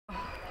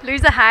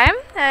Luise Heim,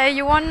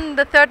 you won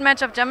the third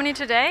match of Germany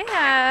today.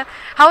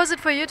 How is it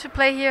for you to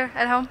play here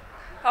at home?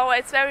 Oh,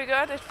 it's very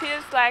good. It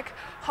feels like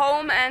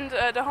home, and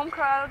the home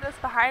crowd is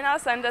behind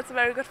us, and that's a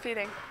very good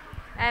feeling.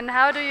 And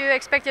how do you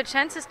expect your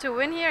chances to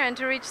win here and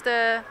to reach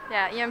the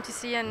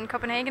EMTC in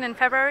Copenhagen in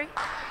February?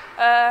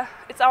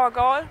 It's our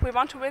goal. We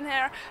want to win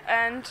here,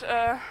 and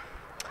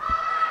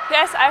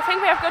yes, I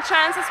think we have good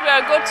chances. We are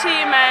a good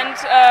team, and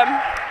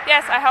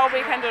yes, I hope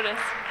we can do this.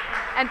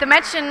 And the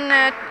match in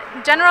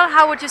general,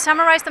 how would you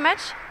summarize the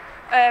match?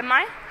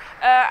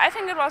 I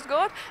think it was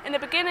good. In the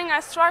beginning I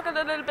struggled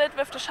a little bit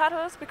with the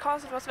shuttles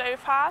because it was very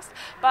fast,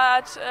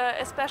 but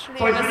especially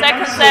in the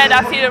second set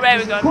I feel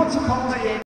very good.